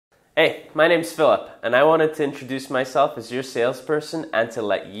Hey, my name's Philip, and I wanted to introduce myself as your salesperson and to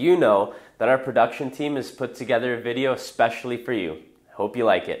let you know that our production team has put together a video especially for you. Hope you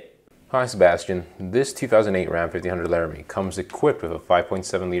like it. Hi Sebastien, this 2008 Ram 1500 Laramie comes equipped with a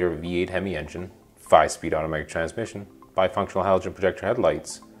 5.7 liter V8 Hemi engine, 5-speed automatic transmission, bifunctional halogen projector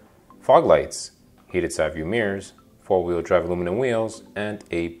headlights, fog lights, heated side view mirrors, 4-wheel drive aluminum wheels, and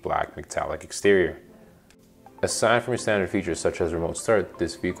a black metallic exterior. Aside from your standard features such as remote start,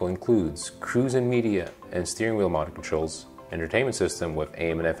 this vehicle includes cruise and media and steering wheel mounted controls, entertainment system with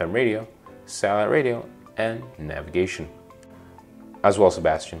AM and FM radio, satellite radio, and navigation. As well,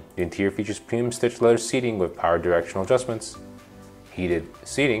 Sebastien, the interior features premium stitched leather seating with power directional adjustments, heated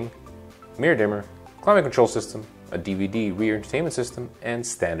seating, mirror dimmer, climate control system, a DVD rear entertainment system, and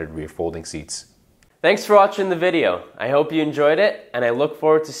standard rear folding seats. Thanks for watching the video. I hope you enjoyed it, and I look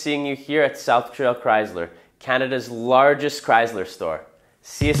forward to seeing you here at South Trail Chrysler, Canada's largest Chrysler store.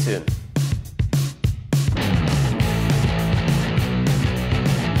 See you soon.